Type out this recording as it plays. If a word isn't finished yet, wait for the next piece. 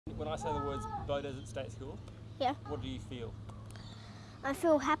When I say the words Beaudesert State School, Yeah. what do you feel? I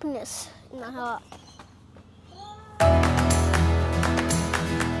feel happiness in my heart.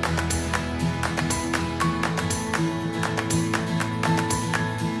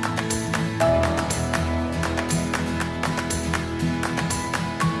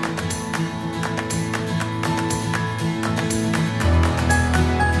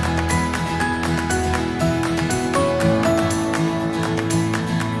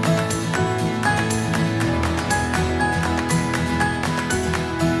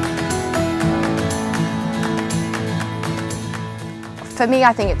 For me,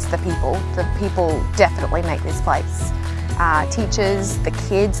 I think it's the people. The people definitely make this place. Teachers, the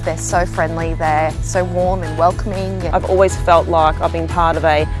kids, they're so friendly, they're so warm and welcoming. I've always felt like I've been part of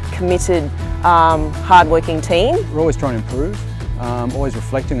a committed, hard-working team. We're always trying to improve, always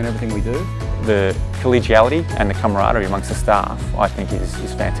reflecting on everything we do. The collegiality and the camaraderie amongst the staff, I think,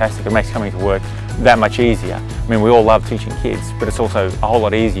 is fantastic. It makes coming to work that much easier. I mean, we all love teaching kids, but it's also a whole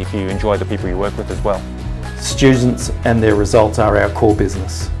lot easier if you enjoy the people you work with as well. Students and their results are our core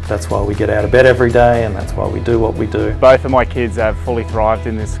business. That's why we get out of bed every day, and that's why we do what we do. Both of my kids have fully thrived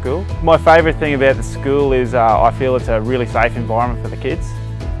in this school. My favourite thing about the school is I feel it's a really safe environment for the kids.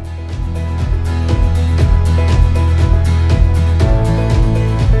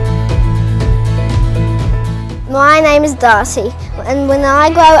 My name is Darcy, and when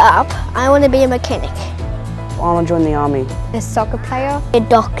I grow up, I want to be a mechanic. I want to join the army. A soccer player. A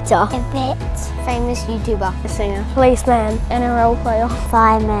doctor. A vet. Famous YouTuber. A singer. Policeman. And a role player.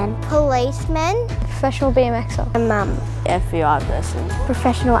 Fireman. Policeman. Professional BMXer. A mum. FBI person.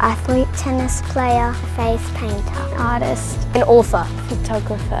 Professional athlete. Tennis player. Face painter. Artist. An author.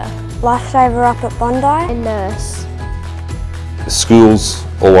 Photographer. Lifesaver up at Bondi. A nurse. Schools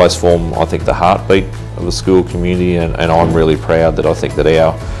always form, I think, the heartbeat of a school community, and I'm really proud that I think that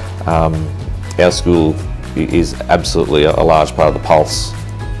our school is absolutely a large part of the pulse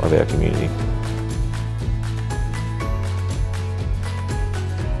of our community.